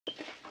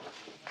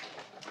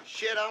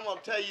shit, I'm gonna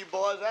tell you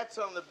boys, that's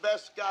some of the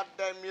best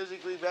goddamn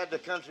music we've had at the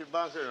Country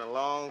Bunker in a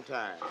long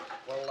time.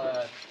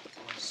 Well,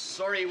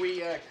 sorry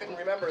we couldn't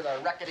remember the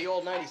wreck of the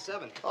old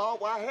 97. Oh,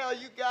 well, hell,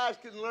 you guys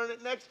can learn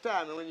it next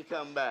time when you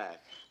come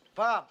back.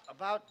 Bob,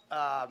 about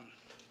our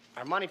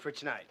money for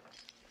tonight.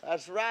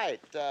 That's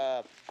right.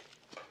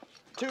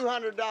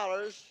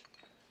 $200,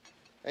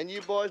 and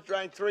you boys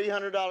drank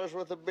 $300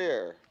 worth of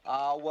beer.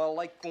 Well,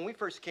 like when we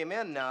first came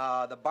in,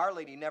 the bar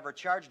lady never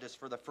charged us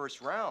for the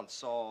first round,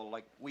 so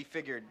like we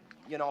figured,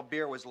 you know,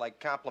 beer was like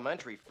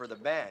complimentary for the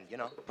band, you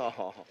know.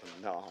 Oh,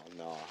 no.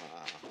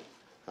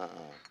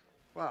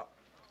 Well,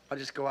 I'll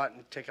just go out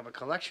and take up a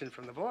collection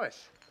from the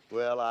boys.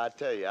 Well, I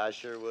tell you, I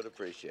sure would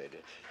appreciate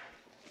it.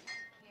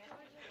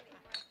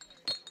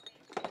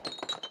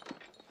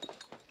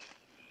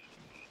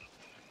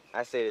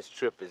 I say this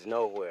trip is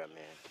nowhere,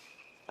 man.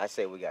 I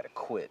say we gotta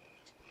quit.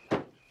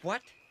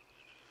 What?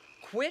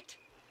 Quit?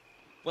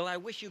 Well, I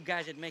wish you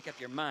guys would make up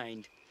your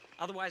mind.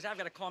 Otherwise, I've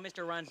got to call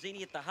Mr.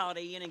 Ronzini at the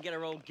Holiday Inn and get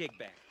our old gig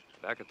back.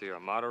 Back at the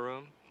Armada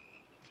room?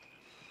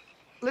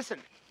 Listen,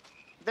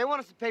 they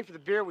want us to pay for the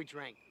beer we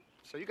drank,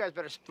 so you guys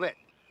better split.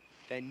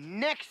 The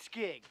next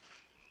gig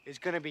is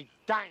gonna be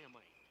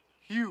dynamite.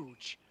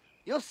 Huge.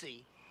 You'll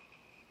see.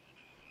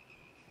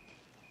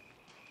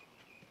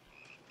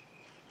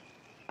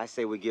 I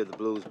say we give the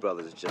Blues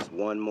Brothers just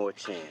one more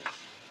chance.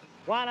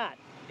 Why not?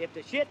 If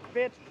the shit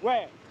fits,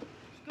 where?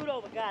 Scoot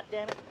over,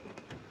 goddammit.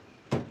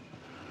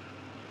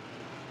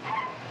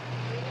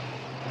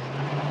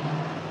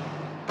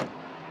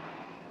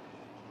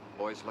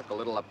 Boys look a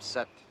little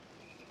upset.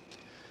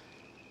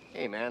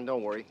 Hey, man,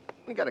 don't worry.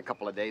 We got a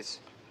couple of days.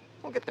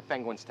 We'll get the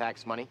Penguins'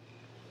 tax money.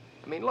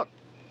 I mean, look,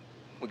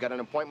 we got an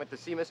appointment to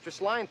see Mr.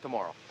 Sline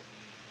tomorrow.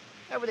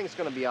 Everything's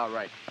gonna be all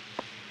right.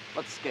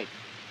 Let's skate.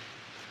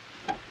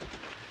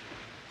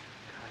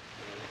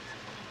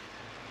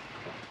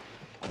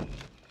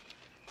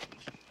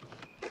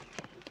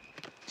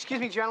 Excuse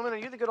me, gentlemen, are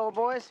you the good old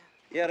boys?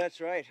 Yeah, that's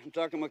right. I'm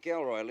talking to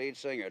McElroy, lead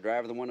singer,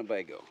 driver of the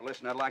Winnebago.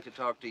 Listen, I'd like to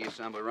talk to you,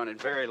 son, but running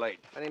very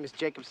late. My name is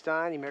Jacob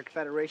Stein, the American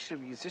Federation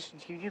of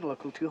Musicians Union,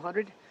 Local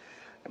 200.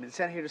 I've been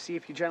sent here to see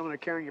if you gentlemen are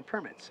carrying your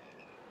permits.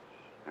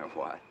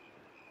 What?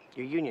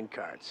 Your union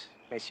cards.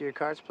 May I see your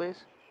cards,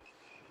 please?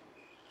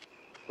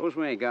 Suppose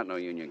we ain't got no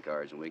union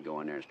cards and we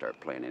go in there and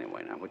start playing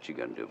anyway. Now, what you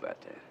gonna do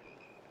about that?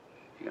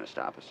 You gonna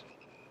stop us?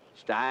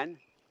 Stein?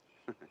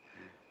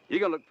 You're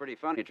gonna look pretty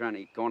funny trying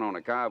to eat corn on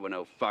a cob with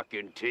no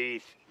fucking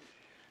teeth.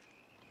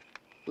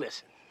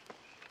 Listen.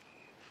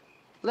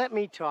 Let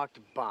me talk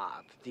to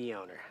Bob, the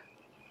owner.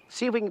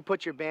 See if we can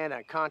put your band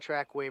on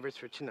contract waivers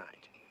for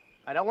tonight.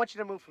 I don't want you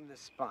to move from this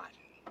spot.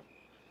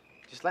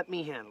 Just let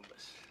me handle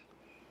this.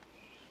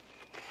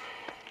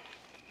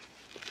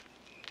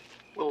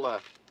 We'll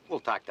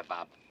talk to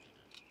Bob.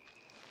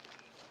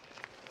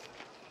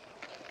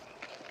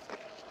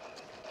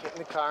 Get in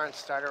the car and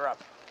start her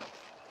up.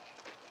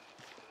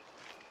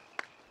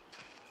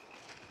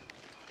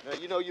 Now,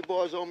 you know you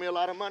boys owe me a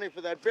lot of money for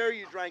that beer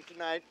you drank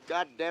tonight.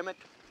 God damn it.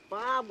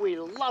 Bob, we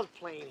love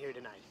playing here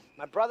tonight.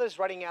 My brother's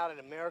writing out an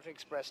American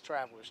Express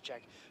traveler's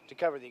check to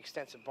cover the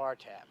extensive bar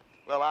tab.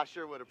 Well, I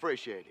sure would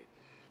appreciate it.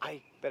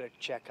 I better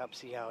check up,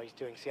 see how he's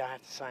doing. See, I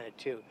have to sign it,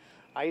 too.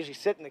 I usually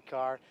sit in the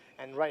car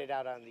and write it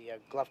out on the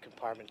glove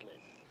compartment lid.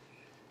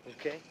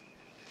 Okay?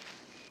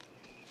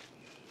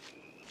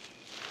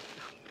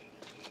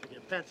 Get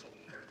a pencil.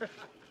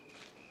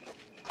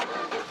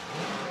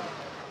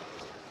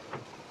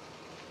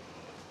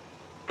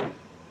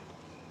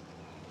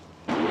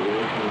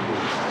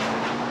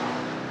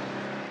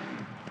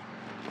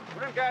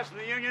 What them guys from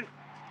the union?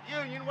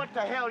 Union? What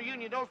the hell,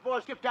 Union? Those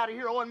boys skipped out of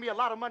here owing me a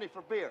lot of money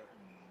for beer.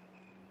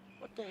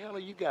 What the hell are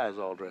you guys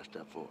all dressed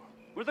up for?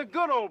 We're the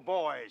good old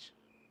boys.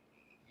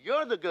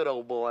 You're the good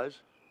old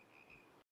boys.